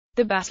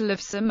The Battle of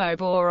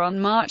Samobor on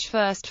March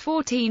 1,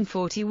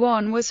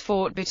 1441 was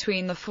fought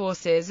between the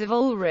forces of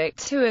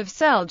Ulrich II of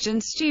Celje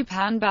and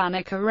Stjepan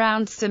Banic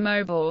around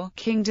Samobor,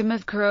 Kingdom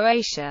of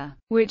Croatia,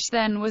 which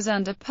then was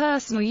under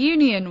personal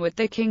union with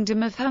the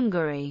Kingdom of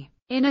Hungary.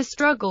 In a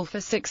struggle for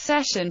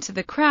succession to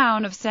the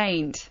crown of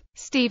St.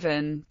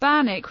 Stephen,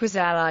 Banic was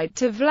allied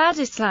to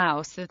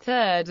Vladislaus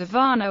III of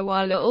Varna,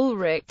 while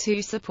Ulrich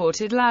II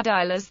supported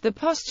Ladislas the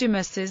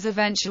Posthumous's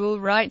eventual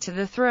right to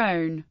the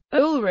throne.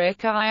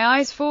 Ulrich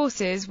II's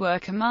forces were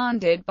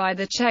commanded by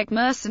the Czech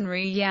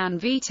mercenary Jan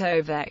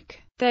Vitovec.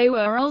 They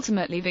were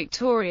ultimately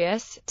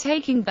victorious,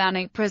 taking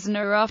Banic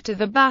prisoner after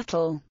the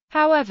battle.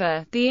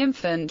 However, the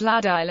infant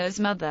Ladislas'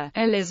 mother,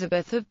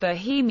 Elizabeth of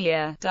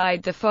Bohemia,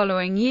 died the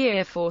following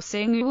year,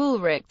 forcing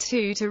Ulrich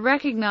II to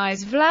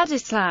recognize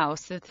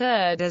Vladislaus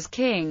III as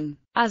king,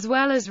 as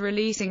well as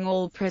releasing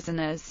all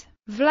prisoners.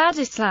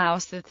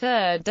 Vladislaus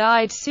III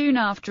died soon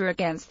after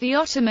against the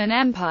Ottoman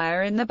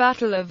Empire in the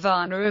Battle of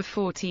Varna of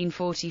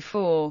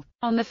 1444.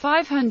 On the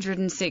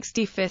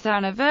 565th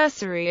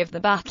anniversary of the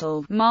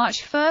battle,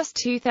 March 1,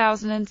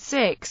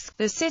 2006,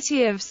 the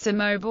city of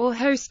Samobor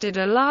hosted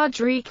a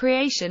large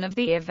recreation of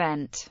the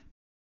event.